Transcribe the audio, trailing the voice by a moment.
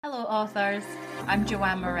Hello authors, I'm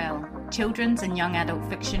Joanne Morell, children's and young adult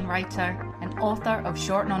fiction writer and author of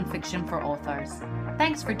short non-fiction for authors.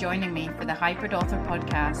 Thanks for joining me for the Hybrid Author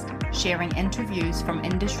podcast, sharing interviews from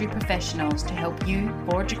industry professionals to help you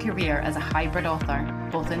forge a career as a hybrid author,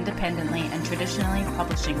 both independently and traditionally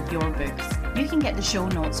publishing your books. You can get the show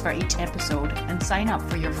notes for each episode and sign up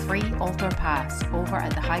for your free author pass over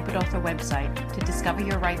at the Hybrid Author website to discover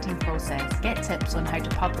your writing process, get tips on how to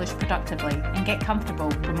publish productively, and get comfortable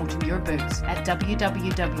promoting your books at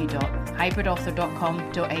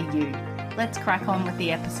www.hybridauthor.com.au. Let's crack on with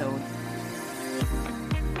the episode.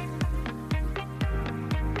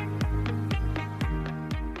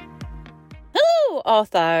 Hello,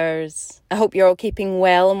 authors. I hope you're all keeping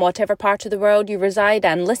well in whatever part of the world you reside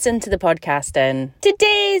and listen to the podcast in.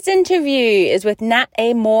 Today's interview is with Nat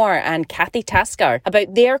Amoore and Cathie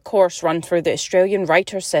about their course run through the Australian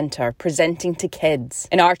Writers' Centre, Presenting to Kids.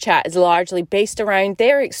 And our chat is largely based around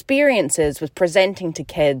their experiences with presenting to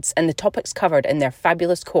kids and the topics covered in their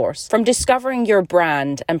fabulous course, from discovering your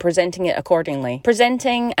brand and presenting it accordingly,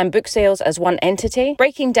 presenting and book sales as one entity,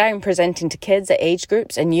 breaking down presenting to kids at age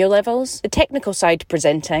groups and year levels, the technical side to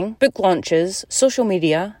presenting, book launches, social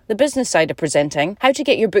media, the business side of presenting, how to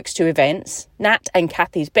get your books to events, Nat and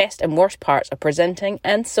Cathie's best and worst parts of presenting,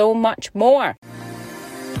 and so much more.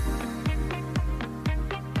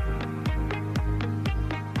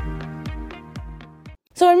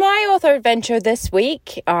 So in my author adventure this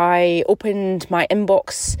week, I opened my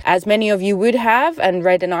inbox, as many of you would have, and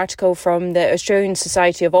read an article from the Australian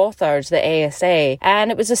Society of Authors, the ASA,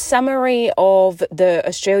 and it was a summary of the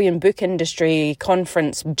Australian book industry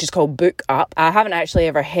conference, which is called Book Up. I haven't actually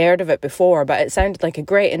ever heard of it before, but it sounded like a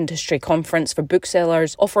great industry conference for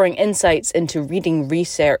booksellers, offering insights into reading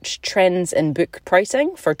research, trends in book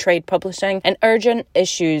pricing for trade publishing, and urgent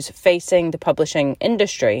issues facing the publishing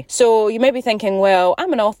industry. So you may be thinking, well,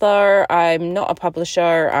 I'm an author, I'm not a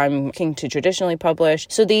publisher, I'm looking to traditionally publish,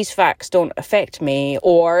 so these facts don't affect me.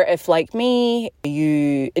 Or if, like me,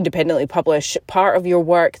 you independently publish part of your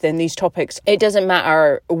work, then these topics, it doesn't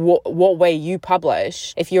matter what way you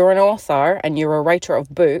publish. If you're an author and you're a writer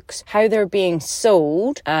of books, how they're being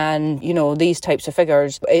sold and, these types of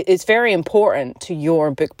figures, it's very important to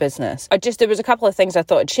your book business. There was a couple of things I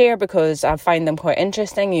thought I'd share because I find them quite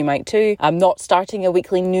interesting. You might too. I'm not starting a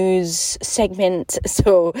weekly news segment,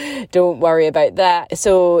 so don't worry about that.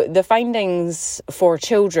 So the findings for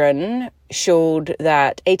children showed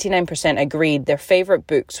that 89% agreed their favourite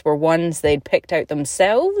books were ones they'd picked out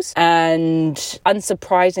themselves, and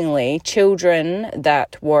unsurprisingly, children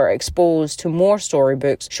that were exposed to more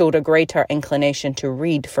storybooks showed a greater inclination to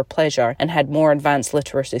read for pleasure and had more advanced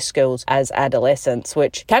literacy skills as adolescents,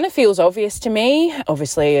 which kind of feels obvious to me.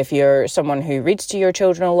 Obviously, if you're someone who reads to your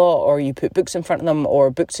children a lot, or you put books in front of them,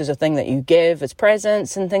 or books is a thing that you give as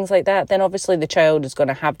presents and things like that, then obviously the child is going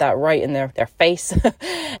to have that right in their face.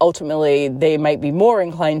 Ultimately, they might be more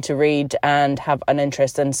inclined to read and have an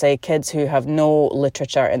interest in, say, kids who have no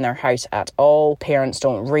literature in their house at all. Parents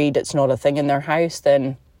don't read, it's not a thing in their house,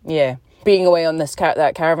 then yeah. Being away on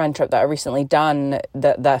that caravan trip that I recently done,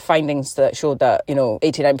 the findings that showed that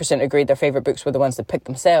 89% agreed their favourite books were the ones they picked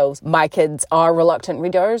themselves. My kids are reluctant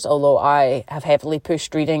readers, although I have heavily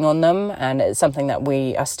pushed reading on them, and it's something that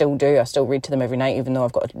I still do. I still read to them every night, even though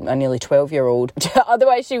I've got a nearly 12-year-old.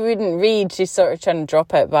 Otherwise she wouldn't read. She's sort of trying to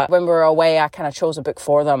drop it. But when we were away, I kind of chose a book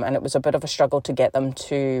for them, and it was a bit of a struggle to get them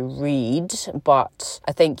to read. But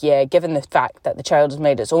I think, given the fact that the child has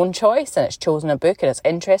made its own choice and it's chosen a book and it's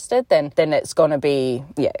interested, then it's going to be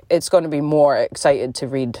more excited to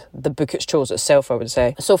read the book it's chose itself, I would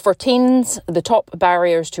say. So for teens, the top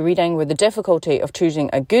barriers to reading were the difficulty of choosing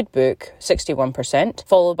a good book, 61%,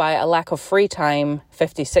 followed by a lack of free time,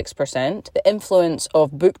 56%. The influence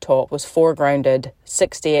of book talk was foregrounded.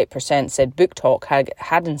 68% said book talk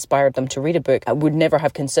had inspired them to read a book I would never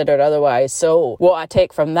have considered otherwise. So what I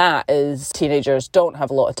take from that is teenagers don't have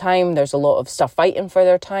a lot of time. There's a lot of stuff fighting for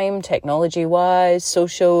their time, technology-wise,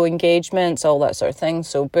 social engagements, all that sort of thing.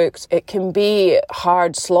 So books, it can be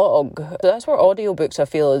hard slog. So that's where audiobooks, I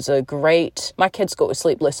feel, is a great... My kids go to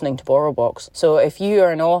sleep listening to BorrowBox. So if you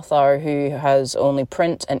are an author who has only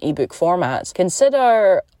print and ebook formats,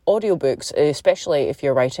 consider audiobooks, especially if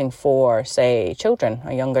you're writing for, say, children,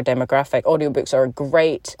 a younger demographic. Audiobooks are a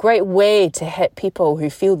great way to hit people who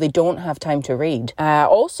feel they don't have time to read.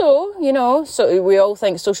 Also, so we all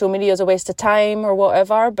think social media is a waste of time or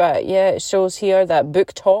whatever, but yeah, it shows here that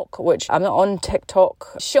book talk, which I'm not on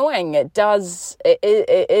TikTok, showing it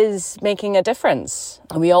is making a difference.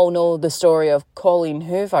 And we all know the story of Colleen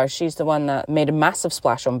Hoover. She's the one that made a massive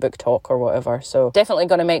splash on book talk or whatever. So definitely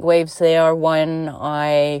going to make waves there when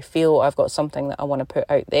I I feel I've got something that I want to put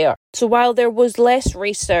out there. So while there was less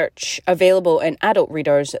research available in adult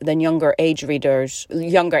readers than younger age groups,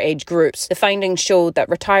 the findings showed that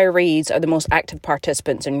retirees are the most active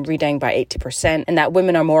participants in reading by 80%, and that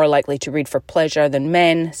women are more likely to read for pleasure than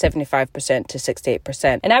men, 75% to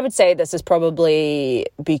 68%. And I would say this is probably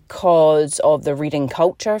because of the reading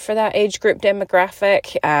culture for that age group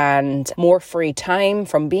demographic and more free time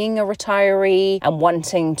from being a retiree and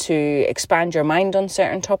wanting to expand your mind on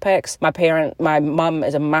certain topics. My mum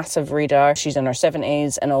is a massive reader. She's in her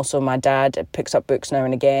 70s, and also my dad picks up books now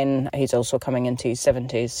and again. He's also coming into his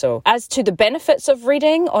 70s. So as to the benefits of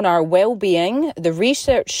reading on our well-being, the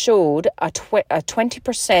research showed a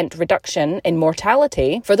 20% reduction in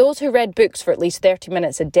mortality for those who read books for at least 30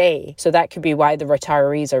 minutes a day. So that could be why the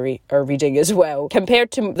retirees are reading as well.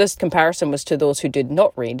 Compared to this comparison was to those who did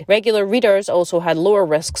not read. Regular readers also had lower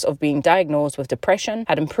risks of being diagnosed with depression,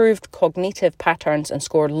 had improved cognitive patterns, and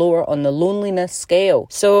scored lower on the loneliness scale.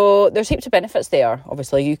 So there's heaps of benefits there.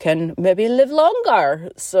 Obviously, you can maybe live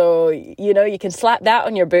longer. So, you can slap that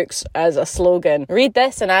on your books as a slogan. Read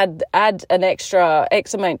this and add an extra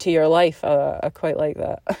X amount to your life. I quite like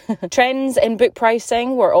that. Trends in book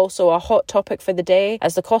pricing were also a hot topic for the day,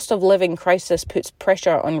 as the cost of living crisis puts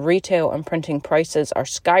pressure on retail and printing prices are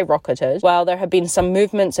skyrocketed. While there have been some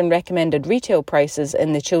movements in recommended retail prices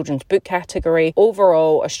in the children's book category,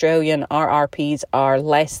 overall Australian RRPs are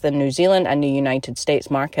less than New Zealand and the United States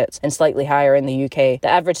markets, and slightly higher in the UK. The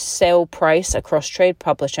average sale price across trade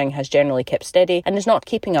publishing has generally kept steady and is not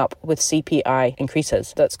keeping up with CPI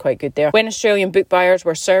increases. That's quite good there. When Australian book buyers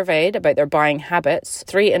were surveyed about their buying habits,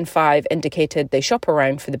 3 in 5 indicated they shop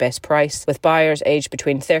around for the best price, with buyers aged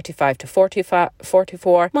between 35 to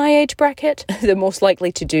 44, my age bracket, the most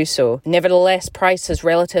likely to do so. Nevertheless, price has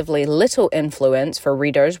relatively little influence for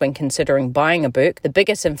readers when considering buying a book. The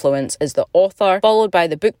biggest influence is the author, followed by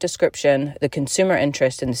the book description, the consumer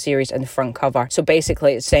interest in the series, and the front cover. So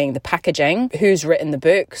basically it's saying the packaging, who's written the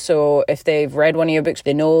book. So if they've read one of your books,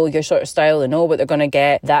 they know your sort of style, they know what they're going to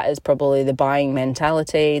get. That is probably the buying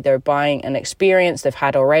mentality. They're buying an experience they've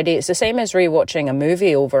had already. It's the same as rewatching a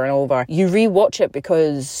movie over and over. You rewatch it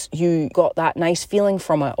because you got that nice feeling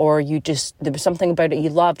from it, or there was something about it you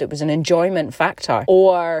loved. It was an enjoyment factor.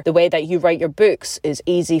 Or the way that you write your books is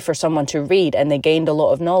easy for someone to read and they gained a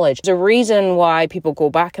lot of knowledge. There's a reason why people go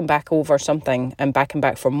back and back over something and back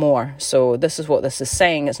for more. So this is what this is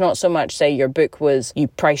saying. It's not so much say you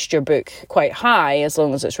priced your book quite high, as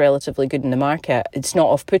long as it's relatively good in the market. It's not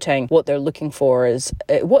off-putting. What they're looking for is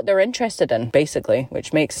what they're interested in, basically,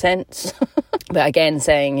 which makes sense. But again,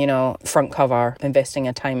 saying, front cover, investing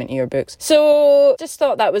a time into your books. So just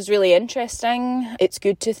thought that was really interesting. It's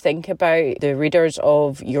good to think about the readers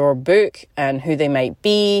of your book and who they might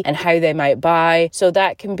be and how they might buy. So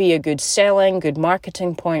that can be a good good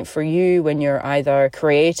marketing point for you when you're either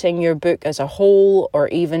creating your book as a whole or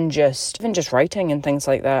even just writing and things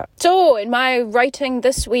like that. So in my writing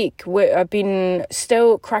this week, I've been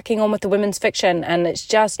still cracking on with the women's fiction, and it's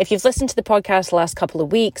just, if you've listened to the podcast the last couple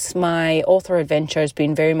of weeks, my author adventure has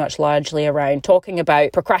been very much largely around talking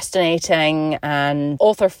about procrastinating and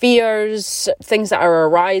author fears, things that are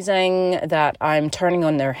arising that I'm turning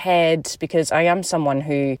on their head, because I am someone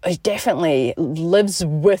who definitely lives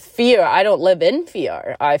with fear. I don't live in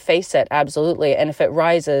fear. I face it, absolutely. And if it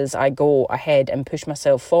rises, I go ahead and push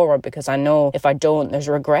myself forward, because I know if I don't, there's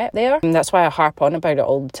regret there. And that's why I harp on about it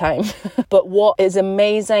all the time. But what is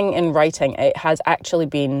amazing in writing, it has actually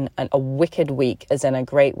been a wicked week, as in a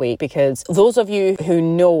great week, because those of you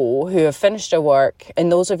who have finished a work,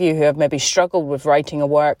 and those of you who have maybe struggled with writing a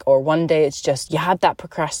work, or one day it's just you have that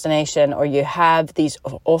procrastination, or you have these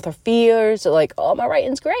author fears, like, oh, my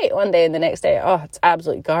writing's great one day, and the next day, oh, it's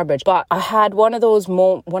absolutely garbage. But I had one of those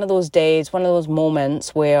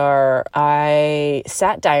moments where I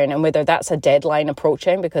sat down, and whether that's a deadline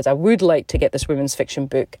approaching, because I would like to get this women's fiction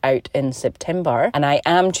book out in September, and I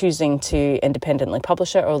am choosing to independently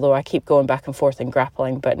publish it, although I keep going back and forth and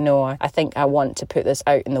grappling. But no, I think I want to put this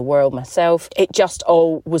out in the world myself. It just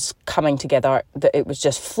all was coming together, that it was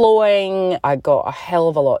just flowing. I got a hell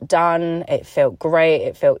of a lot done. It felt great.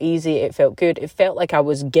 It felt easy. It felt good. It felt like I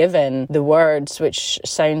was given the words, which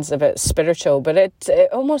sounds a bit spiritual, but it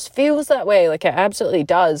almost feels that way. Like, it absolutely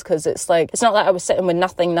does, because it's like, it's not that I was sitting with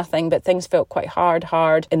nothing, but things felt quite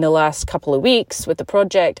hard in the last couple of weeks with the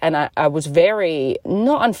project, and I was very,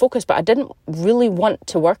 not unfocused, but I didn't really want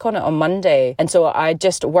to work on it on Monday, and so I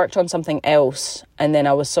just worked on something else, And then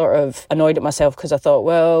I was sort of annoyed at myself because I thought,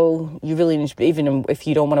 well, you really need to, even if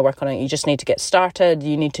you don't want to work on it, you just need to get started.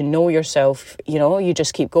 You need to know yourself, you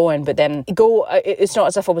just keep going. But then it's not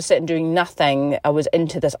as if I was sitting doing nothing. I was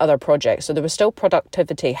into this other project. So there was still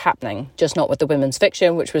productivity happening, just not with the women's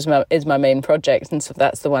fiction, which is my main project. And so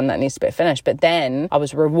that's the one that needs to be finished. But then I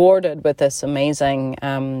was rewarded with this amazing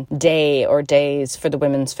day or days for the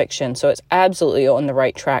women's fiction. So it's absolutely on the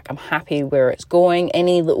right track. I'm happy where it's going.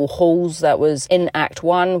 Any little holes that was in Act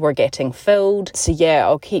 1 were getting filled. So yeah,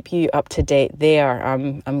 I'll keep you up to date there.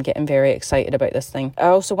 I'm getting very excited about this thing. I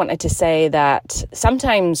also wanted to say that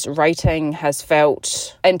sometimes writing has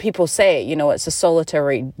felt, and people say, it's a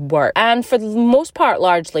solitary work. And for the most part,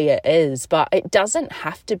 largely it is, but it doesn't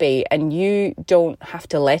have to be, and you don't have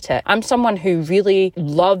to let it. I'm someone who really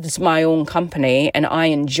loves my own company and I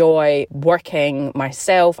enjoy working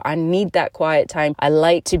myself. I need that quiet time. I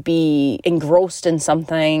like to be engrossed in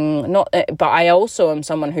something, but I also am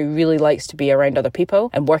someone who really likes to be around other people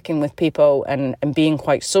and working with people and being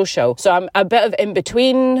quite social. So I'm a bit of in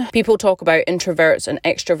between. People talk about introverts and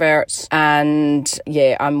extroverts, and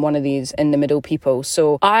yeah, I'm one of these in the middle people.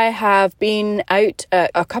 So I have been out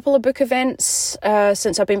at a couple of book events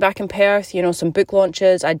since I've been back in Perth, some book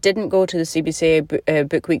launches. I didn't go to the CBCA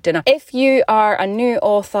Book Week dinner. If you are a new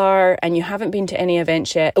author and you haven't been to any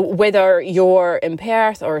events yet, whether you're in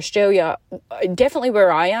Perth or Australia, definitely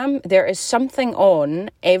where I am, there is something on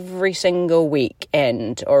every single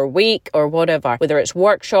weekend or week or whatever, whether it's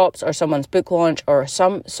workshops or someone's book launch or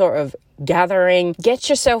some sort of gathering. Get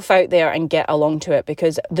yourself out there and get along to it,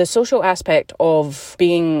 because the social aspect of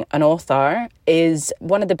being an author is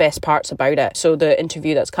one of the best parts about it. So the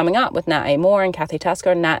interview that's coming up with Amoore and Cathie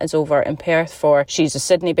Tasker, Nat is over in Perth she's a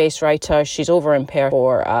Sydney-based writer. She's over in Perth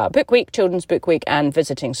for Book Week, Children's Book Week, and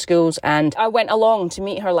visiting schools. And I went along to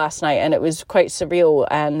meet her last night, and it was quite surreal.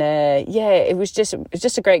 And it was just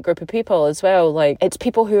a great group of people as well. Like, it's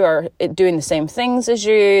people who are doing the same things as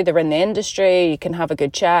you. They're in the industry. You can have a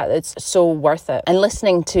good chat. It's so worth it. And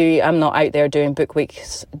listening to, I'm not out there doing book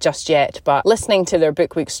weeks just yet, but listening to their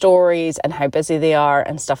book week stories and how busy they are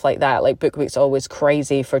and stuff like that. Like, book week's always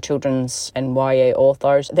crazy for children's and YA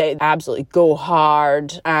authors. They absolutely go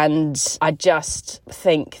hard, and I just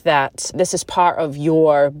think that this is part of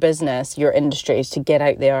your business, your industry, is to get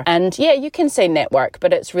out there. And yeah, you can say network,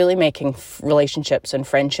 but it's really making relationships and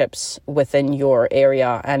friendships within your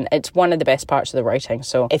area, and it's one of the best parts of the writing.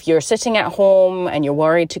 So if you're sitting at home and you're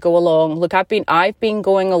worried to go along, look, I've been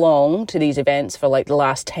going along to these events for like the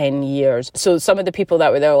last 10 years. So some of the people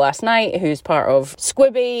that were there last night, who's part of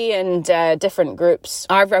Squibby and different groups,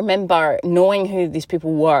 I remember knowing who these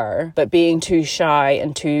people were, but being too shy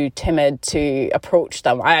and too timid to approach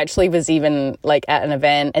them. I actually was even like at an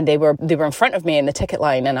event, and they were in front of me in the ticket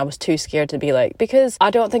line, and I was too scared to be like, because I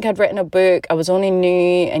don't think I'd written a book. I was only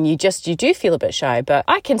new, and you do feel a bit shy. But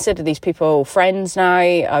I consider these people friends now.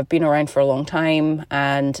 I've been around for a long time,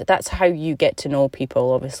 and that's how you get to know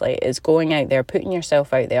people, obviously, is going out there, putting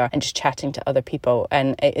yourself out there and just chatting to other people.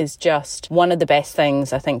 And it is just one of the best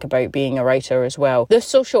things I think about being a writer as well. The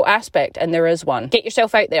social aspect, and there is one. Get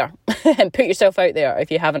yourself out there and put yourself out there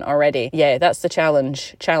if you haven't already. Yeah, that's the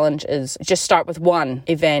challenge. Challenge is just start with one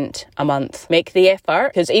event a month. Make the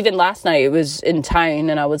effort, because even last night it was in town,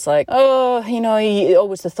 and I was like,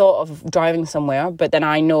 always the thought of driving somewhere, but then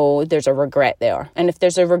I know there's a regret there. And if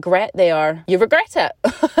there's a regret there, you regret it.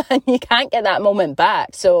 And you can't get that moment back.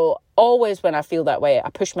 So always when I feel that way, I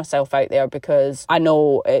push myself out there, because I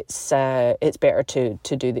know it's better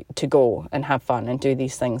to go and have fun and do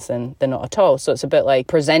these things than not at all. So it's a bit like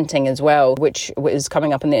presenting as well, which is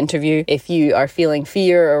coming up in the interview. If you are feeling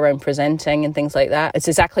fear around presenting and things like that, it's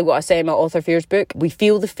exactly what I say in my Author Fears book. We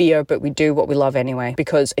feel the fear, but we do what we love anyway,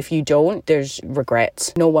 because if you don't, there's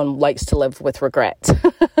regrets. No one likes to live with regret.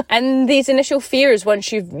 And these initial fears,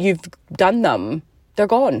 once you've done them, they're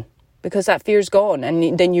gone, because that fear's gone.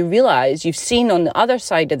 And then you realise you've seen on the other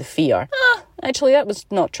side of the fear, actually that was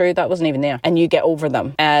not true, that wasn't even there, and you get over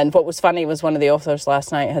them. And what was funny was one of the authors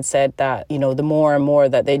last night had said that, the more and more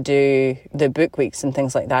that they do the book weeks and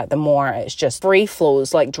things like that, the more it's just free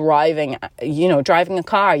flows, like driving a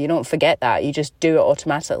car. You don't forget that, you just do it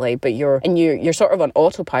automatically, but you're sort of on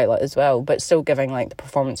autopilot as well, but still giving like the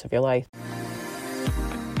performance of your life.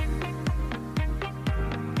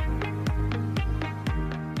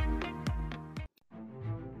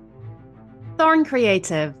 Thorn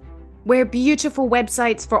Creative, where beautiful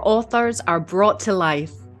websites for authors are brought to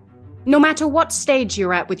life. No matter what stage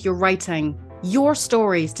you're at with your writing, your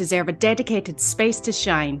stories deserve a dedicated space to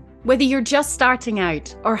shine. Whether you're just starting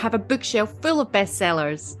out or have a bookshelf full of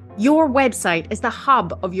bestsellers, your website is the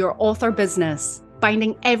hub of your author business.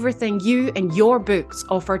 binding everything you and your books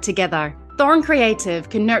offer together. Thorn Creative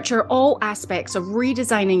can nurture all aspects of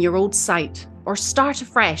redesigning your old site or start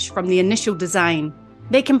afresh from the initial design.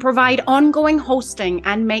 They can provide ongoing hosting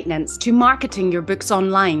and maintenance to marketing your books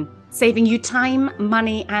online, saving you time,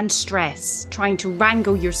 money, and stress trying to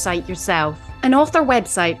wrangle your site yourself. An author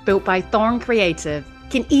website built by Thorn Creative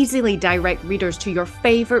can easily direct readers to your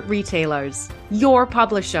favorite retailers, your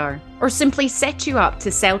publisher, or simply set you up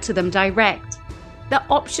to sell to them direct. The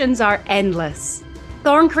options are endless.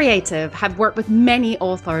 Thorn Creative have worked with many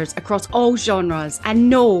authors across all genres and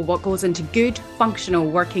know what goes into good, functional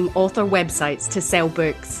working author websites to sell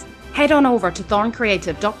books. Head on over to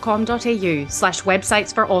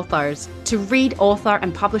thorncreative.com.au/websites for authors to read author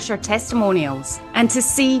and publisher testimonials and to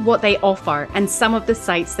see what they offer and some of the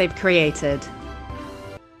sites they've created.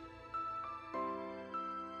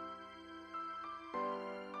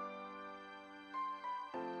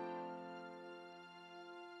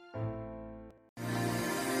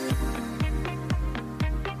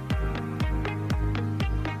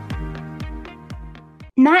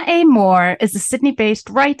 Nat Amoore is a Sydney-based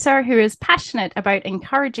writer who is passionate about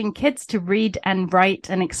encouraging kids to read and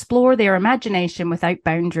write and explore their imagination without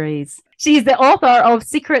boundaries. She's the author of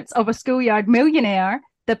Secrets of a Schoolyard Millionaire,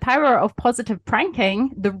 The Power of Positive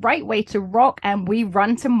Pranking, The Right Way to Rock, and We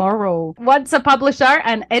Run Tomorrow. Once a publisher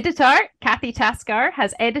and editor, Cathie Tasker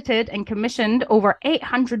has edited and commissioned over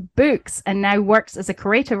 800 books and now works as a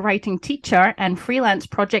creative writing teacher and freelance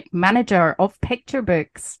project manager of picture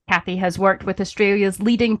books. Cathie has worked with Australia's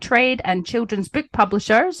leading trade and children's book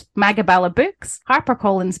publishers, Magabala Books,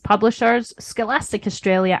 HarperCollins Publishers, Scholastic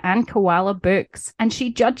Australia, and Koala Books. And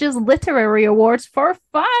she judges literary awards for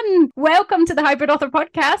fun. Welcome to the Hybrid Author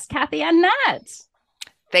Podcast, Cathie and Nat.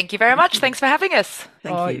 Thank you very much. Thanks for having us.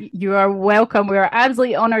 Thank you. You are welcome. We are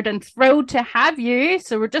absolutely honoured and thrilled to have you.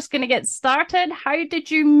 So we're just going to get started. How did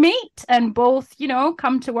you meet and both,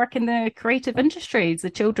 come to work in the creative industries, the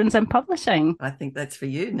children's and publishing? I think that's for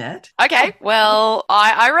you, Nat. Okay. Well,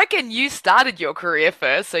 I reckon you started your career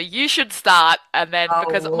first, so you should start. And then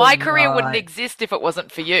because my career wouldn't exist if it wasn't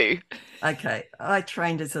for you. Okay. I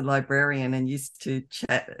trained as a librarian and used to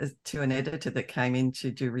chat to an editor that came in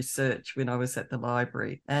to do research when I was at the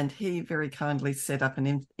library. And he very kindly set up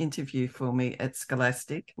an interview for me at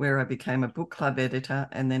Scholastic, where I became a book club editor.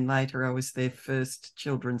 And then later I was their first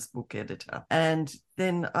children's book editor. And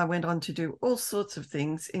then I went on to do all sorts of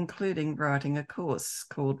things, including writing a course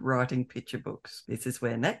called Writing Picture Books. This is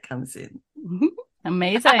where Nat comes in.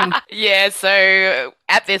 Amazing. Yeah, so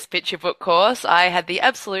at this picture book course, I had the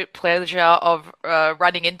absolute pleasure of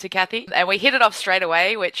running into Cathie, and we hit it off straight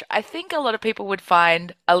away, which I think a lot of people would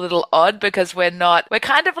find a little odd because we're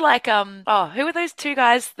kind of like, who are those two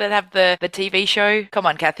guys that have the TV show? Come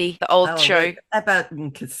on, Cathie, the old show. Abbott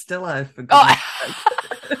and Costello, for goodness sake.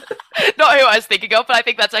 Not who I was thinking of, but I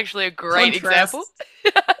think that's actually a great example.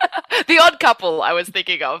 The Odd Couple I was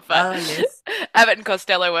thinking of. Yes. Abbott and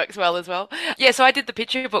Costello works well as well. Yeah, so I did the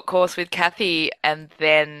picture book course with Cathie, and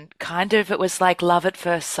then kind of it was like love at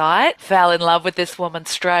first sight. Fell in love with this woman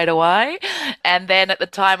straight away. And then at the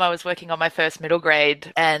time I was working on my first middle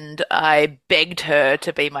grade, and I begged her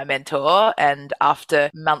to be my mentor. And after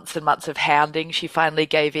months and months of hounding, she finally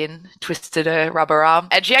gave in, twisted her rubber arm.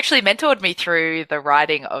 And she actually mentored me through the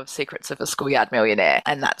writing of Secrets of a Schoolyard Millionaire.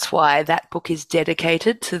 And that's why that book is dedicated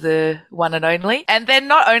to the one and only. And then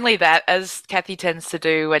not only that, as Cathie tends to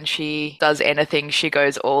do when she does anything, she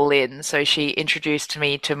goes all in. So she introduced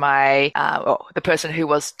me to the person who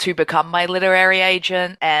was to become my literary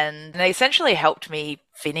agent, and they essentially helped me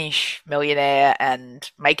finish Millionaire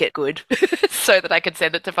and make it good so that I could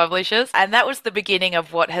send it to publishers. And that was the beginning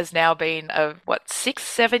of what has now been a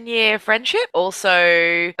 6-7 year friendship.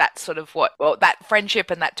 Also, that's sort of that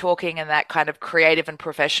friendship and that talking and that kind of creative and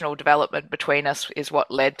professional development between us is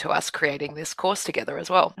what led to us creating this course together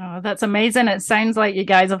as well. Oh, that's amazing. It sounds like you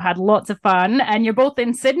guys have had lots of fun, and you're both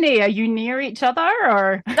in Sydney. Are you near each other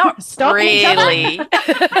or not really?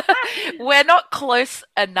 We're not close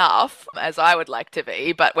enough as I would like to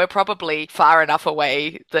be, but we're probably far enough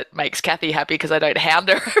away that makes Cathie happy because I don't hound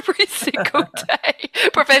her every single day.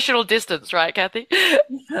 Professional distance, right, Cathie?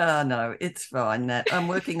 Oh, no, it's fine, Nat. I'm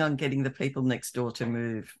working on getting the people next door to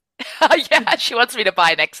move. Yeah, she wants me to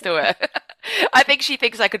buy next to her. I think she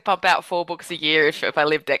thinks I could pump out 4 books a year if I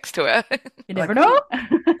lived next to her. You never know.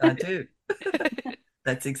 I do.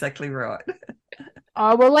 That's exactly right.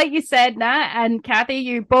 Well, like you said, Nat and Cathie,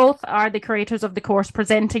 you both are the creators of the course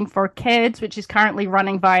Presenting for Kids, which is currently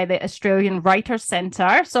running via the Australian Writers'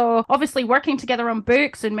 Centre. So obviously working together on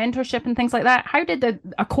books and mentorship and things like that. How did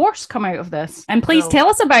a course come out of this? And please tell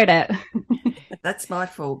us about it. That's my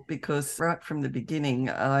fault, because right from the beginning,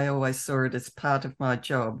 I always saw it as part of my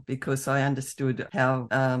job, because I understood how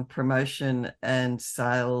promotion and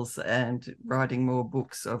sales and writing more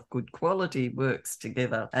books of good quality works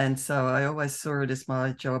together. And so I always saw it as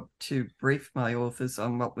my job to brief my authors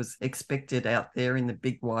on what was expected out there in the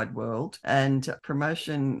big wide world. And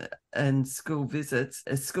promotion and school visits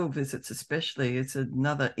especially, is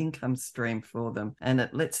another income stream for them, and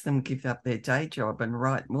it lets them give up their day job and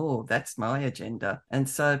write more. That's my agenda. And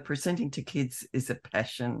so presenting to kids is a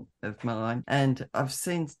passion of mine, and I've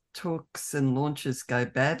seen talks and launches go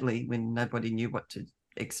badly when nobody knew what to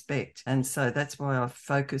expect. And so that's why I've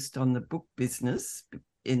focused on the book business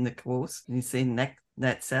in the course. You've seen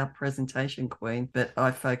that's our presentation queen, but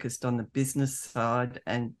I focused on the business side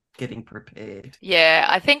and getting prepared. Yeah,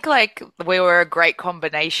 I think like we were a great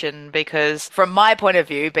combination, because from my point of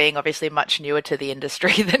view, being obviously much newer to the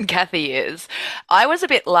industry than Cathie is, I was a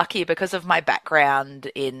bit lucky because of my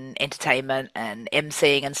background in entertainment and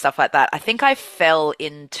emceeing and stuff like that. I think I fell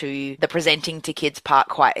into the presenting to kids part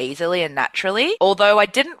quite easily and naturally. Although I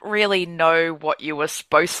didn't really know what you were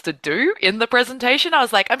supposed to do in the presentation. I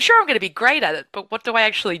was like, I'm sure I'm going to be great at it, but what do I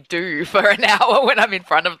actually do for an hour when I'm in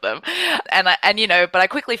front of them? But I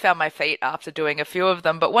quickly found my feet after doing a few of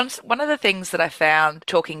them. But one of the things that I found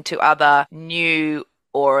talking to other new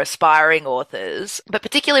or aspiring authors, but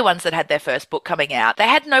particularly ones that had their first book coming out, they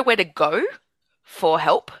had nowhere to go for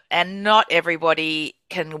help, and not everybody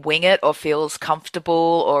can wing it or feels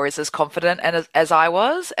comfortable or is as confident as I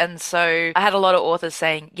was. And so I had a lot of authors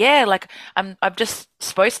saying, yeah, like I'm just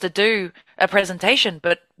supposed to do a presentation,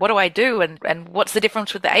 but what do I do? And what's the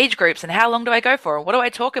difference with the age groups, and how long do I go for? And what do I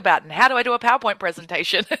talk about? And how do I do a PowerPoint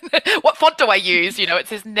presentation? What font do I use? It's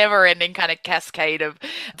this never ending kind of cascade of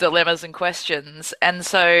dilemmas and questions. And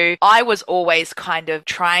so I was always kind of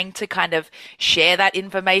trying to kind of share that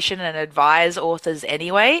information and advise authors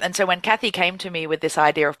anyway. And so when Cathie came to me with this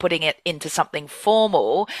idea of putting it into something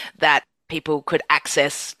formal that people could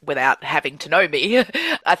access without having to know me,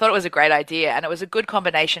 I thought it was a great idea. And it was a good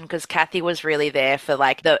combination, because Cathie was really there for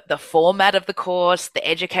like the format of the course, the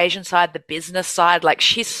education side, the business side. Like,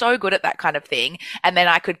 she's so good at that kind of thing. And then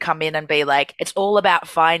I could come in and be like, it's all about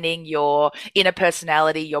finding your inner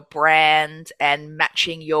personality, your brand, and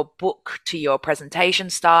matching your book to your presentation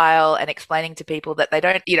style, and explaining to people that they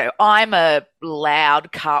don't, I'm a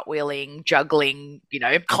loud, cartwheeling, juggling,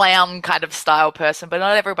 clown kind of style person, but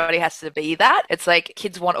not everybody has to be that. It's like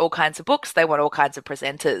kids want all kinds of books, they want all kinds of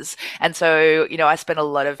presenters. And so, I spent a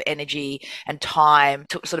lot of energy and time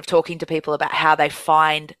sort of talking to people about how they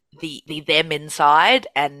find the them inside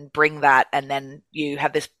and bring that, and then you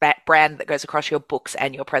have this brand that goes across your books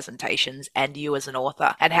and your presentations and you as an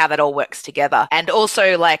author, and how that all works together. And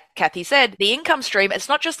also, like Cathie said, the income stream, it's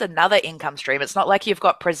not just another income stream. It's not like you've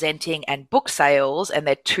got presenting and book sales and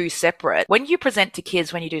they're two separate. When you present to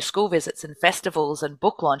kids, when you do school visits and festivals and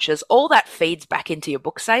book launches, all that feeds back into your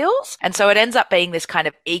book sales. And so it ends up being this kind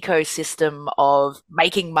of ecosystem of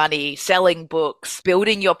making money, selling books,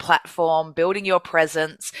 building your platform, building your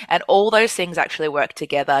presence. And all those things actually work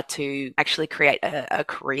together to actually create a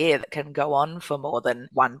career that can go on for more than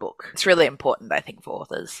one book. It's really important, I think, for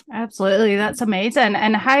authors. Absolutely. That's amazing.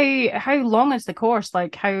 And how long is the course?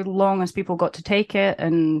 Like, how long has people got to take it?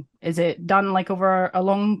 And is it done like over a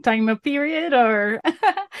long time of period, or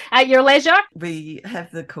at your leisure? We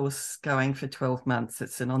have the course going for 12 months.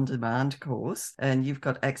 It's an on-demand course, and you've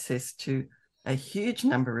got access to a huge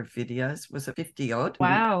number of videos. Was it 50 odd?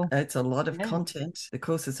 Wow. It's a lot of content. The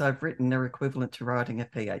courses I've written are equivalent to writing a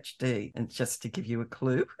PhD, and just to give you a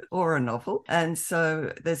clue, or a novel. And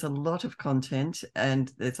so there's a lot of content,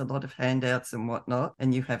 and there's a lot of handouts and whatnot,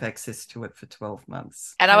 and you have access to it for 12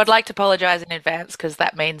 months. And I would like to apologize in advance, because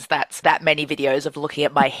that means that's that many videos of looking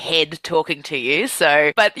at my head talking to you.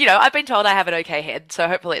 So, but I've been told I have an okay head, so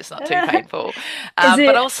hopefully it's not too painful.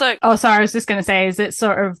 But also, oh, sorry, I was just going to say, is it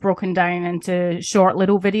sort of broken down into short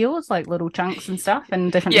little videos, like little chunks and stuff,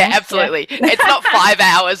 and different things? Absolutely. Yeah. It's not 5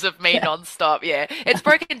 hours of me nonstop. Yeah, it's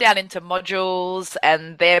broken down into modules,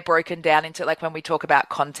 and they're broken down into, like, when we talk about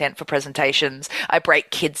content for presentations, I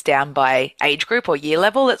break kids down by age group or year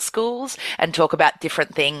level at schools and talk about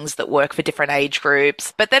different things that work for different age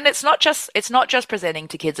groups. But then it's not just presenting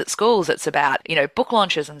to kids at schools. It's about book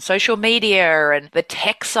launches and social media and the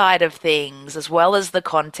tech side of things, as well as the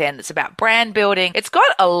content. It's about brand building. It's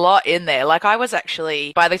got a lot in there. Like, Like I was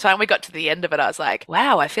actually, by the time we got to the end of it, I was like,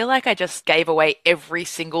 wow, I feel like I just gave away every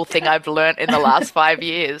single thing I've learned in the last 5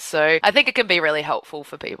 years. So I think it can be really helpful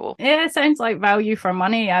for people. Yeah, it sounds like value for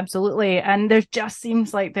money, absolutely. And there just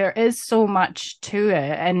seems like there is so much to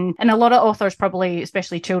it. And a lot of authors probably,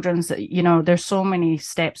 especially children's, there's so many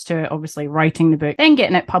steps to it, obviously writing the book, then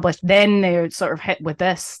getting it published, then they're sort of hit with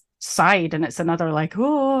this side and it's another like,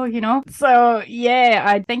 so yeah,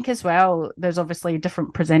 I think as well there's obviously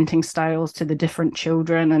different presenting styles to the different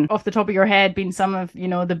children, and off the top of your head being some of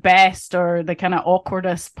the best or the kind of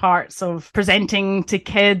awkwardest parts of presenting to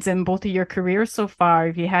kids in both of your careers so far.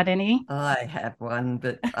 Have you had any? I have one,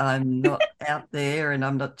 but I'm not out there and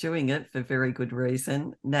I'm not doing it for very good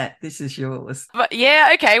reason. Nat, this is yours. But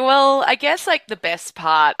yeah, okay. Well, I guess like the best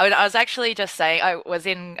part, I was actually just saying,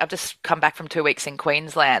 I've just come back from 2 weeks in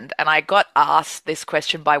Queensland, and I got asked this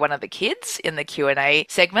question by one of the kids in the Q&A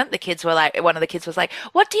segment. One of the kids was like,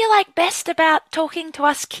 what do you like best about talking to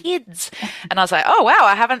us kids? And I was like, oh, wow,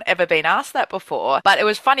 I haven't ever been asked that before. But it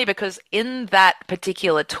was funny because in that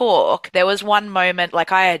particular talk, there was one moment,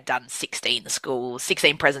 like I had done 16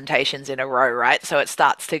 presentations in a row, right? So it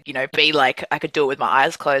starts to, be like I could do it with my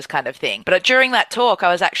eyes closed kind of thing. But during that talk,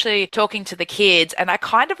 I was actually talking to the kids, and I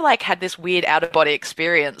kind of like had this weird out-of-body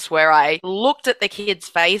experience where I looked at the kids'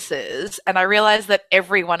 faces and I realized that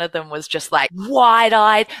every one of them was just like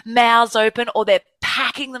wide-eyed, mouths open, or they're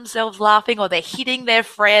packing themselves laughing, or they're hitting their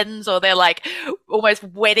friends, or they're like almost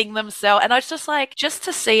wetting themselves. And I was just like, just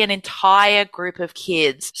to see an entire group of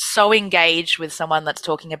kids so engaged with someone that's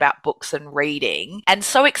talking about books and reading and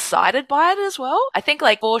so excited by it as well. I think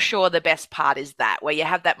like for sure the best part is that where you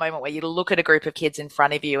have that moment where you look at a group of kids in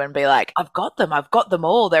front of you and be like, I've got them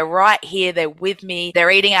all. They're right here. They're with me.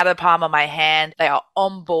 They're eating out of the palm of my hand. They are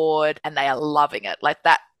on board and they are loving it. Like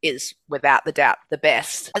that is without the doubt the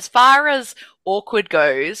best. As far as awkward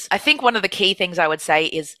goes, I think one of the key things I would say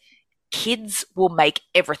is kids will make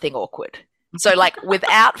everything awkward. So like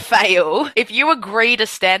without fail, if you agree to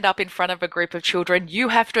stand up in front of a group of children, you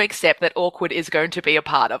have to accept that awkward is going to be a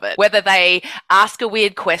part of it. Whether they ask a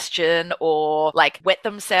weird question or like wet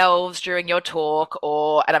themselves during your talk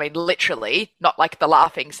and I mean literally, not like the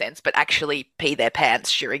laughing sense, but actually pee their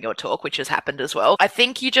pants during your talk, which has happened as well. I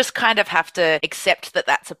think you just kind of have to accept that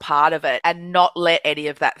that's a part of it and not let any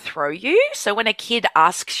of that throw you. So when a kid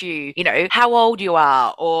asks you, how old you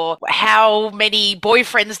are or how many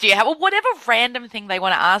boyfriends do you have or whatever random thing they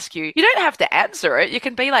want to ask you, you don't have to answer it. You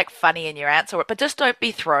can be like funny in your answer, but just don't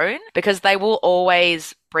be thrown because they will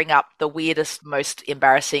always bring up the weirdest, most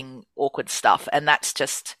embarrassing, awkward stuff. And that's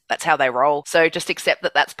how they roll. So just accept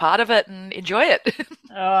that that's part of it and enjoy it.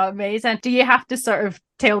 Oh, amazing. Do you have to sort of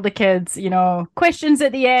tell the kids, questions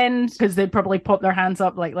at the end? Because they'd probably pop their hands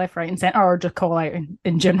up like left, right and center, or just call out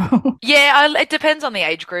in general. Yeah, it depends on the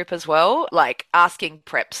age group as well. Like asking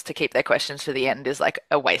preps to keep their questions to the end is like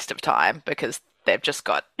a waste of time because they've just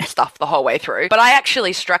got stuff the whole way through. But I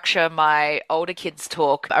actually structure my older kids'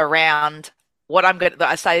 talk around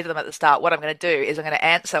I say to them at the start, what I'm going to do is I'm going to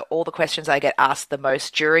answer all the questions I get asked the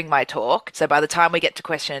most during my talk. So by the time we get to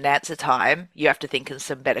question and answer time, you have to think of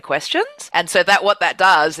some better questions. And so what that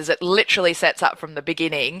does is it literally sets up from the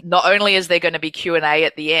beginning. Not only is there going to be Q&A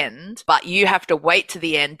at the end, but you have to wait to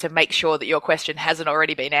the end to make sure that your question hasn't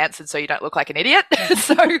already been answered so you don't look like an idiot.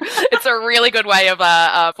 So it's a really good way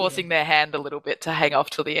of forcing their hand a little bit to hang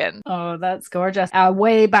off till the end. Oh, that's gorgeous.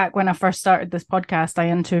 Way back when I first started this podcast, I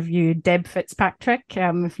interviewed Deb Fitzpatrick,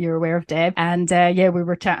 if you're aware of Deb. And we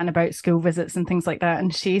were chatting about school visits and things like that.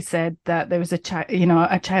 And she said that there was a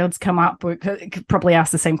child's come up, we could probably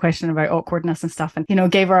ask the same question about awkwardness and stuff. And,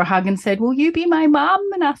 gave her a hug and said, will you be my mum?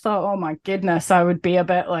 And I thought, oh my goodness, I would be a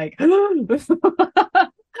bit like, Oh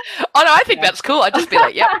no, I think that's cool. I'd just be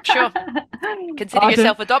like, yep, sure. Consider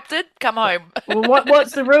yourself adopted. Come home. Well,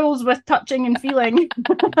 what's the rules with touching and feeling?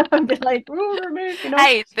 I'd be like, rule removed.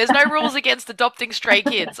 Hey, there's no rules against adopting stray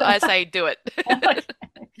kids. I say do it.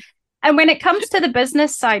 And when it comes to the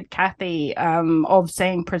business side, Cathie, of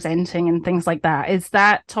saying presenting and things like that, is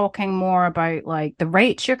that talking more about like the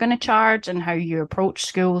rates you're going to charge and how you approach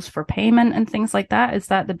schools for payment and things like that? Is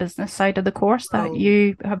that the business side of the course that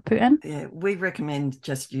you have put in? Yeah, we recommend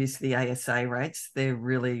just use the ASA rates. They're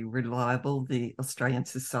really reliable, the Australian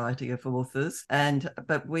Society of Authors.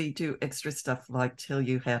 But we do extra stuff like tell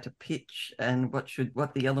you how to pitch and what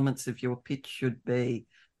the elements of your pitch should be,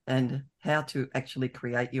 and how to actually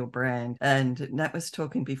create your brand. And Nat was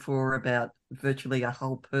talking before about virtually a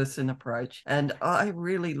whole person approach. And I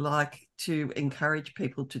really like to encourage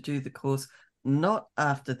people to do the course not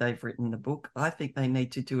after they've written the book. I think they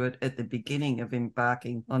need to do it at the beginning of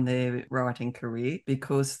embarking on their writing career,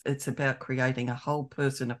 because it's about creating a whole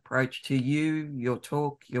person approach to you, your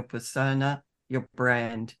talk, your persona, your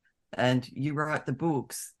brand. And you write the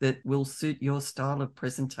books that will suit your style of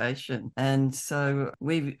presentation. And so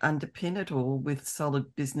we underpin it all with solid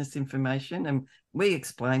business information, and we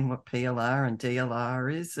explain what PLR and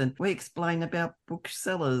DLR is, and we explain about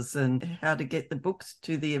booksellers and how to get the books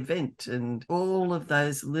to the event and all of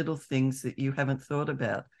those little things that you haven't thought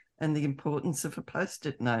about. And the importance of a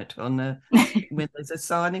post-it note on when there's a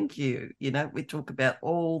signing queue. We talk about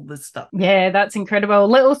all the stuff. Yeah, that's incredible.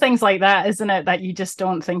 Little things like that, isn't it, that you just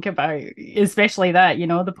don't think about, especially that,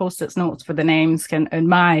 the post-it notes for the names and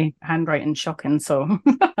my handwriting shocking, so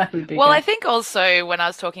that would be Well, good. I think also when I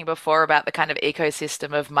was talking before about the kind of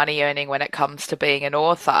ecosystem of money earning when it comes to being an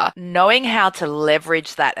author, knowing how to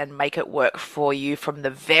leverage that and make it work for you from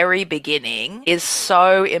the very beginning is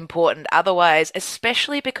so important. Otherwise,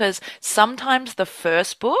 especially because sometimes the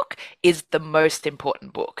first book is the most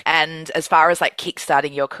important book, and as far as like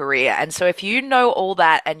kickstarting your career. And so if you know all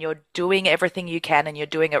that and you're doing everything you can and you're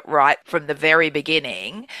doing it right from the very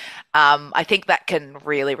beginning, I think that can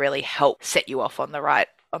really, really help set you off on the right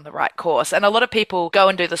course. And a lot of people go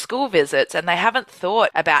and do the school visits and they haven't thought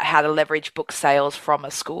about how to leverage book sales from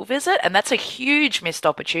a school visit. And that's a huge missed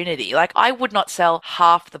opportunity. Like, I would not sell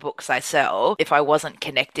half the books I sell if I wasn't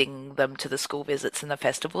connecting them to the school visits and the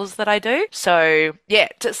festivals that I do. So yeah,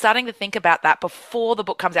 starting to think about that before the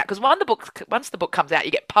book comes out. Because once the book comes out,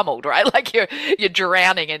 you get pummeled, right? Like you're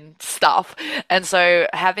drowning in stuff. And so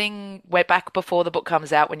having back before the book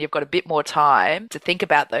comes out, when you've got a bit more time to think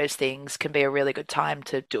about those things, can be a really good time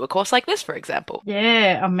to do a course like this, for example.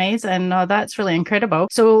 Yeah, amazing. No, that's really incredible.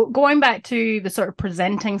 So going back to the sort of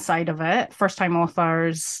presenting side of it, first-time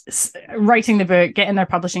authors writing the book, getting their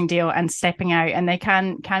publishing deal and stepping out, and they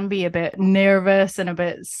can be a bit nervous and a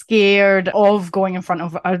bit scared of going in front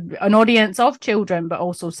of an audience of children, but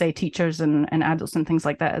also say teachers and adults and things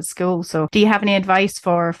like that at school. So do you have any advice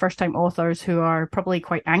for first-time authors who are probably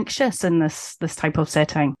quite anxious in this type of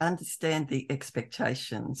setting? Understand the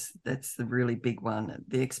expectations. That's the really big one.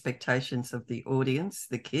 The expectations of the audience,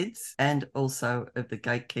 the kids, and also of the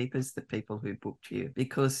gatekeepers, the people who booked you,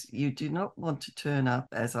 because you do not want to turn up,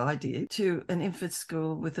 as I did, to an infant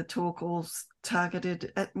school with a talk all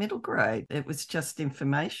targeted at middle grade. It was just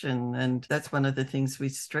information, and that's one of the things we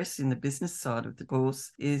stress in the business side of the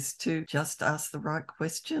course, is to just ask the right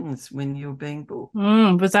questions when you're being booked.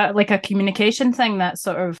 Was that like a communication thing that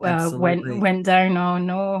sort of went down? Oh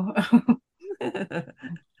no.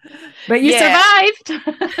 But you survived.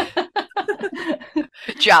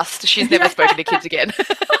 She's never spoken to kids again.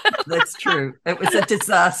 That's true. It was a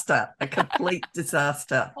disaster, a complete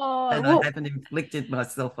disaster. I haven't inflicted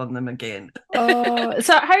myself on them again.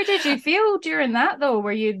 So how did you feel during that though?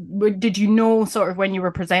 Did you know sort of when you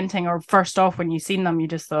were presenting, or first off when you seen them, you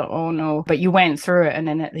just thought, oh no, but you went through it and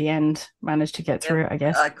then at the end managed to get through it, I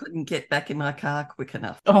guess? I couldn't get back in my car quick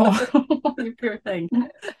enough. Oh, you poor thing.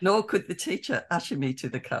 Nor could the teacher usher me to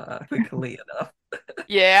the car quickly enough.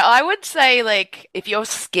 Yeah, I would say, like, if you're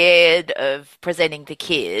scared of presenting to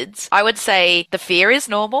kids, I would say the fear is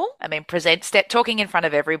normal. I mean, talking in front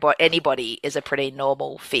of anybody is a pretty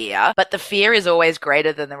normal fear, but the fear is always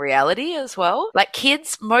greater than the reality as well. Like,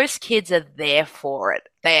 most kids are there for it.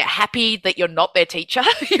 They're happy that you're not their teacher.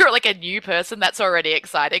 You're like a new person. That's already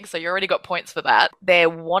exciting. So you already got points for that.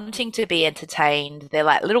 They're wanting to be entertained. They're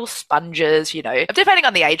like little sponges, depending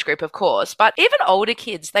on the age group, of course. But even older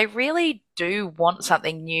kids, they really do want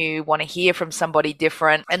something new, want to hear from somebody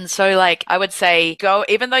different. And so, like, I would say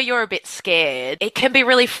even though you're a bit scared, it can be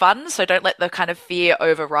really fun. So don't let the kind of fear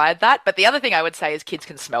override that. But the other thing I would say is kids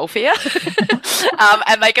can smell fear.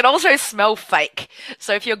 And they can also smell fake.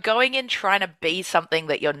 So if you're going in trying to be something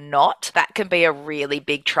that you're not, that can be a really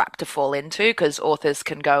big trap to fall into, because authors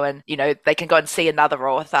can go and, they can go and see another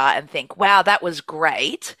author and think, wow, that was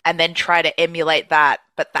great, and then try to emulate that,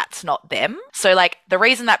 but that's not them. So, like, the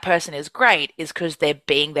reason that person is great is because they're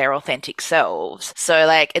being their authentic selves. So,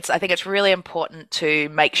 like, I think it's really important to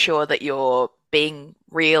make sure that you're being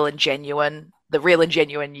real and genuine, the real and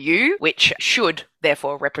genuine you, which should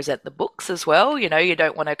therefore represent the books as well. You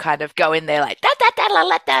don't want to kind of go in there like da da da la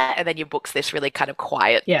la da, and then your book's this really kind of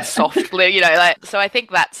quiet, softly, so I think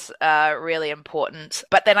that's really important.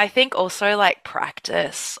 But then I think also, like,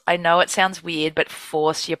 practice. I know it sounds weird, but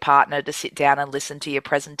force your partner to sit down and listen to your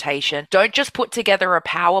presentation. Don't just put together a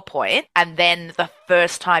PowerPoint and then the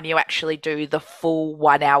first time you actually do the full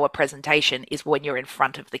 1 hour presentation is when you're in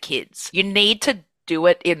front of the kids. You need to do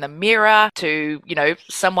it in the mirror to,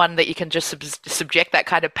 someone that you can just subject that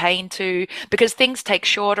kind of pain to, because things take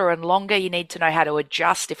shorter and longer. You need to know how to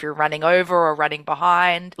adjust if you're running over or running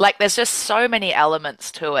behind. Like, there's just so many elements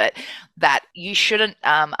to it that you shouldn't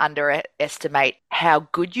underestimate how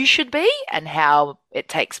good you should be and how it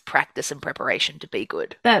takes practice and preparation to be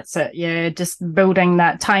good. That's it. Yeah. Just building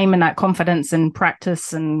that time and that confidence and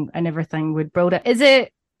practice and everything would build it. Is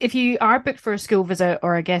it, if you are booked for a school visit,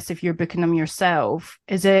 or I guess if you're booking them yourself,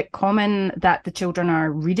 is it common that the children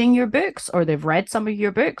are reading your books or they've read some of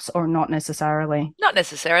your books, or not necessarily? Not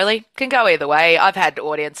necessarily. Can go either way. I've had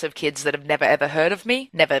audience of kids that have never ever heard of me,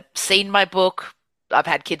 never seen my book. I've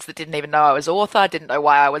had kids that didn't even know I was author, didn't know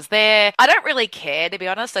why I was there. I don't really care, to be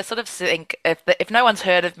honest. I sort of think if no one's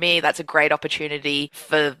heard of me, that's a great opportunity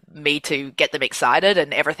for me to get them excited,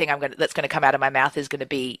 and everything that's going to come out of my mouth is going to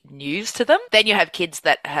be news to them. Then you have kids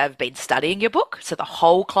that have been studying your book, so the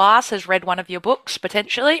whole class has read one of your books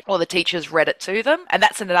potentially, or the teacher's read it to them, and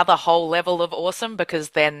that's another whole level of awesome,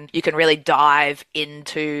 because then you can really dive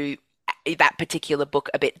into that particular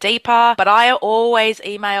book a bit deeper. But I always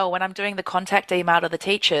email, when I'm doing the contact email to the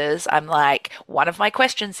teachers, I'm like, one of my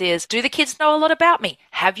questions is, do the kids know a lot about me?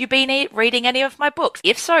 Have you been reading any of my books?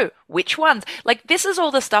 If so, which ones? Like, this is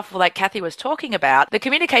all the stuff like Cathie was talking about. The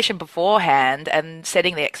communication beforehand and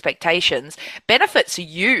setting the expectations benefits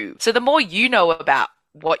you. So the more you know about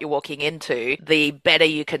what you're walking into, the better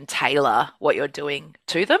you can tailor what you're doing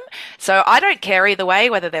to them. So I don't care either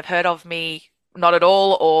way whether they've heard of me not at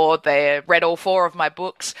all, or they read all 4 of my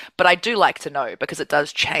books, but I do like to know, because it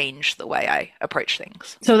does change the way I approach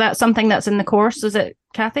things. So that's something that's in the course, is it,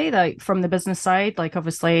 Cathie? Like, from the business side, like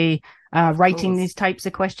obviously writing these types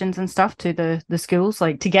of questions and stuff to the schools,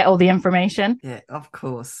 like to get all the information? Yeah, of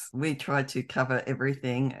course. We try to cover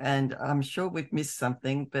everything, and I'm sure we've missed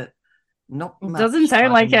something, but not much. Doesn't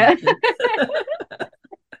sound like it.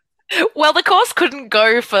 Well, the course couldn't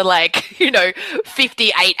go for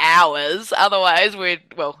 58 hours. Otherwise,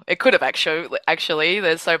 it could have actually.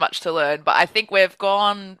 There's so much to learn. But I think we've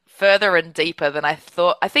gone further and deeper than I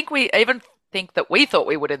thought. I think we thought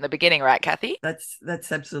we would in the beginning, right, Cathie? That's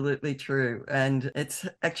absolutely true. And it's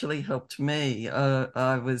actually helped me.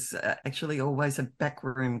 I was actually always a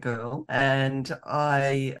backroom girl, and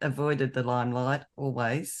I avoided the limelight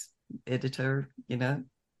always. Editor,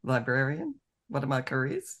 librarian. One of my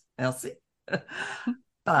careers. Elsie.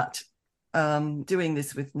 But doing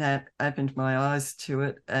this with Nat opened my eyes to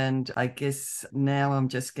it, and I guess now I'm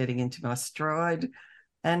just getting into my stride,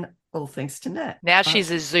 and all thanks to Nat. Now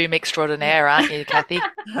she's a Zoom extraordinaire, aren't you, Cathie?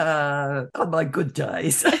 On my good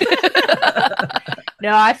days.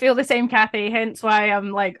 No, I feel the same, Cathie, hence why I'm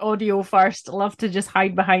like audio first. Love to just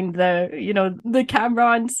hide behind the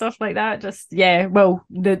camera and stuff like that. Just,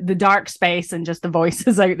 the dark space and just the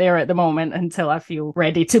voices out there at the moment until I feel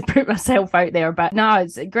ready to put myself out there. But no,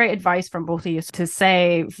 it's great advice from both of you to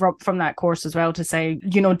say from that course as well, to say,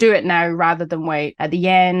 do it now rather than wait at the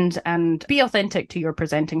end, and be authentic to your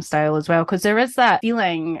presenting style as well, because there is that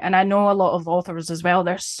feeling, and I know a lot of authors as well,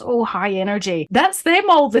 they're so high energy. That's them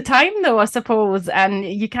all the time though, I suppose. And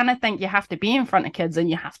you kind of think you have to be in front of kids and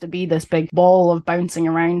you have to be this big ball of bouncing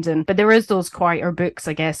around. But there is those quieter books,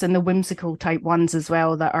 I guess, and the whimsical type ones as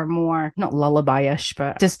well that are more, not lullaby-ish,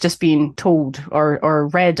 but just being told or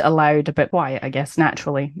read aloud, a bit quiet, I guess,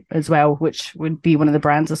 naturally as well, which would be one of the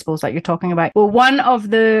brands, I suppose, that you're talking about. Well, one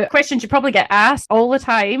of the questions you probably get asked all the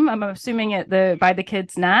time, I'm assuming by the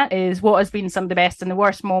kids, Nat, is what has been some of the best and the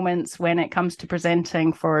worst moments when it comes to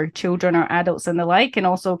presenting for children or adults and the like. And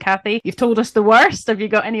also, Cathie, you've told us the worst. Have you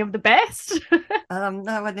got any of the best? No,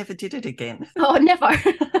 I never did it again. Oh, never.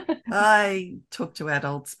 I talk to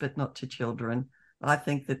adults, but not to children. I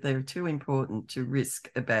think that they're too important to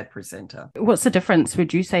risk a bad presenter. What's the difference,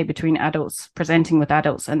 would you say, between adults presenting with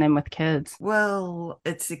adults and then with kids? Well,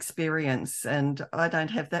 it's experience, and I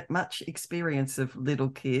don't have that much experience of little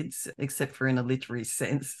kids, except for in a literary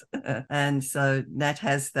sense. And so Nat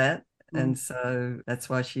has that. And so that's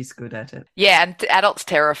why she's good at it. Yeah, and adults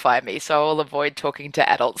terrify me, so I'll avoid talking to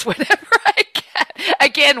adults whenever I can.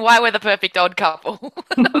 Again, why we're the perfect odd couple.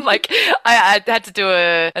 I had to do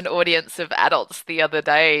an audience of adults the other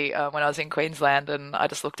day when I was in Queensland, and I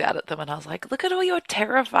just looked out at them and I was like, look at all your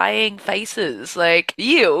terrifying faces. Like,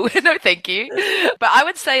 ew, no thank you. But I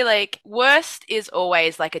would say, worst is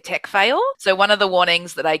always a tech fail. So one of the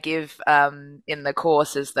warnings that I give in the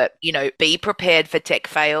course is that, be prepared for tech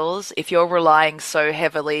fails. If you're relying so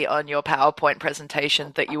heavily on your PowerPoint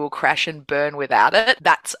presentation that you will crash and burn without it,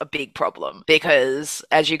 that's a big problem, because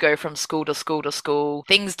because as you go from school to school to school,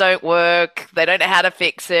 things don't work. They don't know how to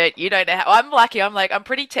fix it. You don't know how. I'm lucky. I'm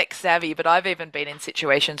pretty tech savvy, but I've even been in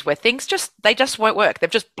situations where things they just won't work. They've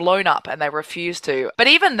just blown up and they refuse to. But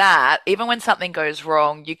even when something goes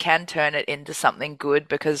wrong, you can turn it into something good,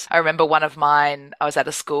 because I remember one of mine, I was at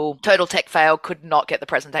a school, total tech fail, could not get the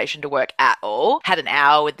presentation to work at all, had an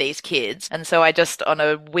hour with these kids. And so I just on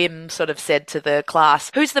a whim sort of said to the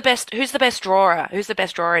class, who's the best drawer? Who's the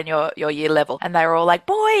best drawer in your year level? And they were all like,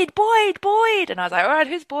 Boyd. And I was like, all right,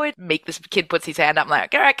 who's Boyd? Meek, this kid puts his hand up. I'm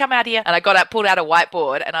like, all right, come out here. And I pulled out a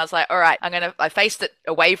whiteboard and I was like, all right, I faced it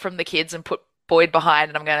away from the kids and put Boyd behind,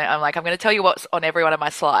 and I'm gonna tell you what's on every one of my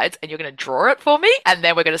slides, and you're gonna draw it for me, and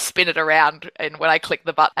then we're gonna spin it around. And when I click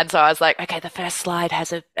the button, and so I was like, okay, the first slide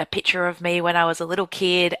has a picture of me when I was a little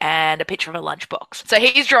kid and a picture of a lunchbox. So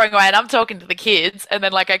he's drawing away, and I'm talking to the kids, and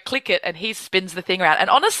then I click it, and he spins the thing around. And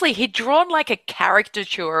honestly, he'd drawn a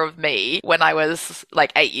caricature of me when I was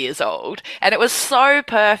 8 years old, and it was so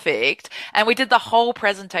perfect. And we did the whole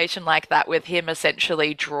presentation like that, with him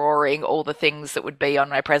essentially drawing all the things that would be on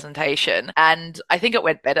my presentation. And I think it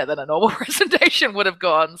went better than a normal presentation would have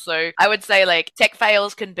gone. So I would say tech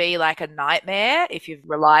fails can be a nightmare if you've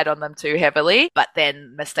relied on them too heavily, but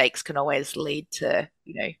then mistakes can always lead to,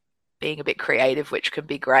 being a bit creative, which can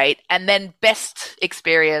be great. And then best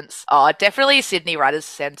experience, definitely Sydney Writers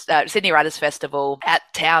Festival at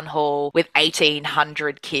Town Hall with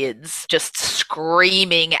 1,800 kids just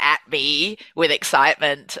screaming at me with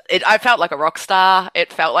excitement. I felt like a rock star.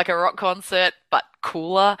 It felt like a rock concert, but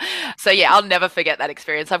cooler. So yeah, I'll never forget that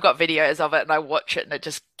experience. I've got videos of it and I watch it and it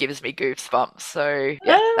just gives me goosebumps. So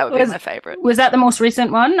yeah, that would be my favorite. Was that the most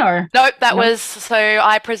recent one, or? Nope, so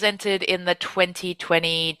I presented in the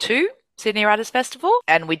 2022 Sydney Writers Festival,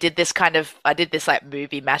 and we did this I did this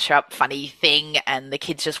movie mashup funny thing, and the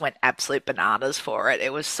kids just went absolute bananas for it.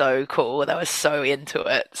 It was so cool. They were so into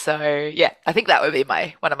it. So yeah, I think that would be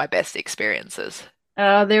one of my best experiences.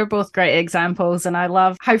 They're both great examples, and I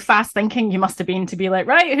love how fast thinking you must have been to be like,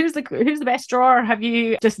 right, who's the best drawer? Have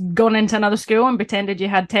you just gone into another school and pretended you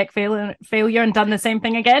had tech failure and done the same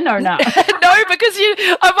thing again, or not? No, because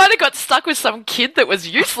I might have got stuck with some kid that was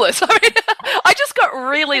useless. I mean, I just got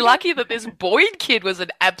really lucky that this Boyd kid was an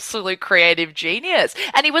absolute creative genius,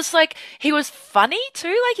 and he was funny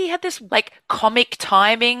too. He had this comic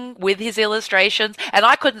timing with his illustrations, and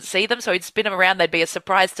I couldn't see them, so he'd spin them around. They'd be a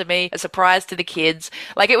surprise to me, a surprise to the kids.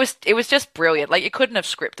 It was just brilliant. You couldn't have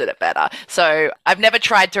scripted it better. So I've never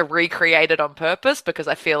tried to recreate it on purpose, because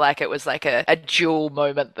I feel like it was a jewel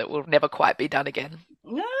moment that will never quite be done again.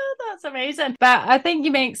 No, that's amazing. But I think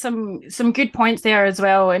you make some good points there as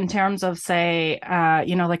well, in terms of, say,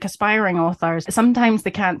 aspiring authors. Sometimes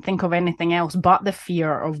they can't think of anything else but the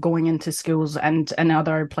fear of going into schools and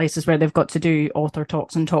other places where they've got to do author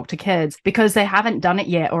talks and talk to kids, because they haven't done it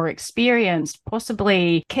yet or experienced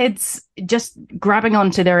possibly kids just grabbing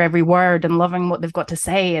onto their every word and loving what they've got to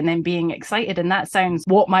say and then being excited. And that sounds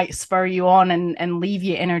what might spur you on and leave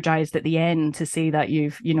you energized at the end to see that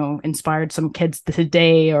you've, inspired some kids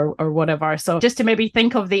today or whatever. So just to maybe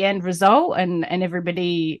think of the end result and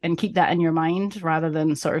everybody, and keep that in your mind, rather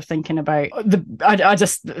than sort of thinking about I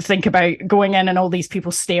just think about going in and all these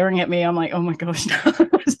people staring at me. I'm like, oh my gosh, no.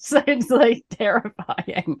 It sounds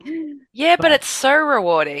terrifying. Yeah, but it's so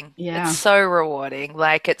rewarding. Yeah. It's so rewarding.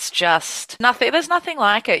 It's just nothing. There's nothing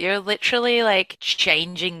like it. You're literally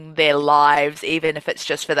changing their lives, even if it's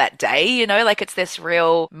just for that day, it's this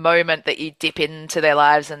real moment that you dip into their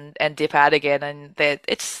lives and dip out again. And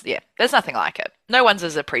there's nothing like it. No one's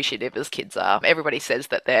as appreciative as kids are. Everybody says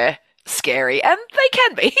that they're scary, and they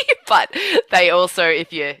can be, but they also,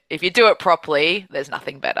 if you do it properly, there's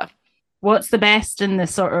nothing better. What's the best and the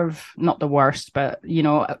sort of, not the worst, but,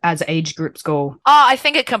 as age groups go? I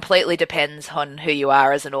think it completely depends on who you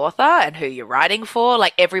are as an author and who you're writing for.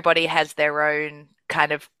 Everybody has their own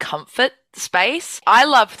kind of comfort space. I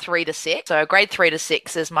love 3 to 6. So grade 3 to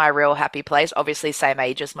 6 is my real happy place. Obviously same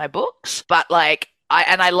age as my books, but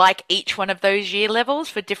I like each one of those year levels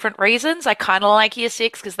for different reasons. I kind of like year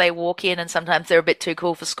 6 because they walk in and sometimes they're a bit too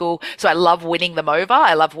cool for school. So I love winning them over.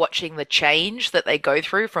 I love watching the change that they go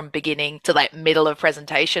through from beginning to middle of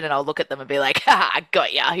presentation. And I'll look at them and be like, I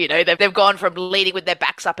got ya. They've gone from leaning with their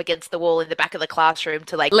backs up against the wall in the back of the classroom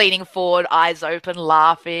to leaning forward, eyes open,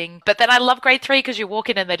 laughing. But then I love grade 3 because you walk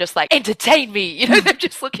in and they're just entertain me. They're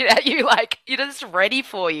just looking at you you're just ready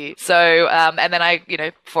for you. So, and then I,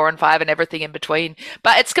 4 and 5 and everything in between.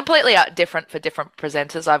 But it's completely different for different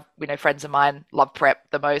presenters. I've, friends of mine love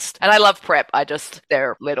prep the most. And I love prep.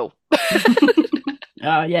 They're little.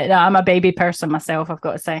 Oh yeah, no, I'm a baby person myself, I've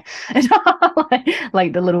got to say.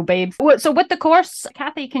 Like the little babes. So with the course,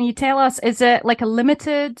 Cathie, can you tell us, is it like a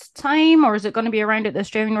limited time, or is it going to be around at the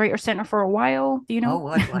Australian Writers' Centre for a while? Do you know? Oh,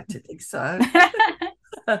 I'd like to think so.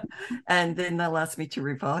 And then they'll ask me to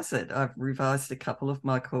revise it. I've revised a couple of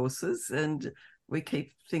my courses, and we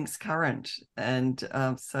keep things current. And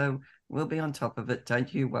so we'll be on top of it.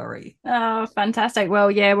 Don't you worry. Oh, fantastic.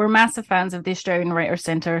 Well, yeah, we're massive fans of the Australian Writers'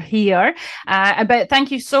 Centre here. But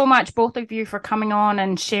thank you so much, both of you, for coming on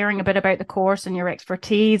and sharing a bit about the course and your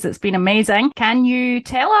expertise. It's been amazing. Can you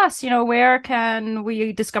tell us, where can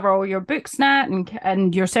we discover all your books, Nat,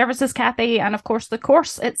 and your services, Cathie, and of course the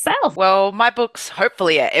course itself? Well, my books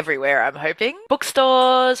hopefully are everywhere, I'm hoping.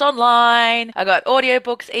 Bookstores, online. I got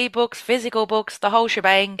audiobooks, ebooks, physical books, the whole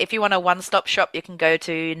shebang. If you want a one-stop shop, you can go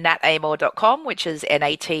to natamoore.com, which is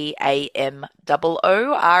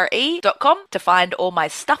NATAMOORE.com, to find all my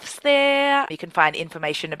stuffs there. You can find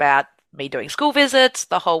information about me doing school visits,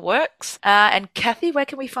 the whole works. And Cathie, where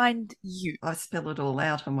can we find you? I spell it all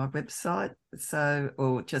out on my website.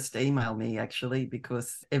 Or just email me, actually,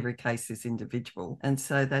 because every case is individual. And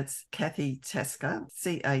so that's Cathie Tasker,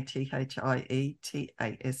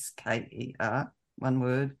 CATHIETASKER, one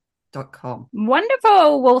word, .com.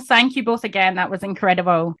 Wonderful. Well, thank you both again. That was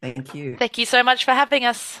incredible. Thank you. Thank you so much for having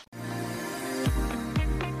us.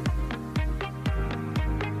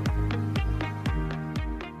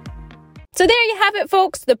 So there you have it,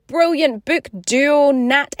 folks, the brilliant book duo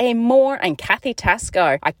Nat Amoore and Cathie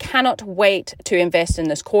Tasker. I cannot wait to invest in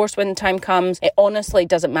this course when the time comes. It honestly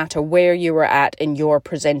doesn't matter where you are at in your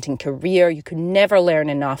presenting career. You can never learn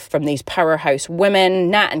enough from these powerhouse women.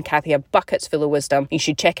 Nat and Cathie have buckets full of wisdom. You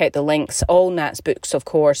should check out the links, all Nat's books, of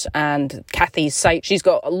course, and Cathie's site. She's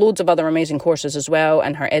got loads of other amazing courses as well,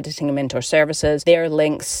 and her editing and mentor services. Their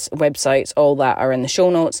links, websites, all that are in the show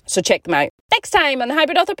notes. So check them out. Next time on the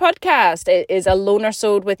Hybrid Author Podcast, it is a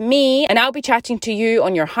loner-sode with me, and I'll be chatting to you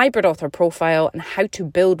on your hybrid author profile and how to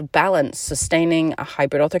build balance sustaining a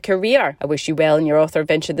hybrid author career. I wish you well in your author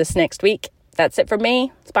adventure this next week. That's it from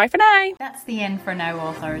me. It's bye for now. That's the end for now,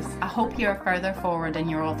 authors. I hope you're further forward in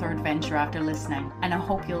your author adventure after listening, and I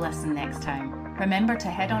hope you'll listen next time. Remember to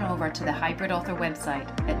head on over to the Hybrid Author website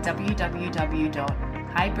at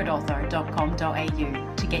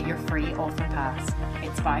www.hybridauthor.com.au to get your free author pass.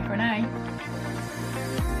 It's bye for now.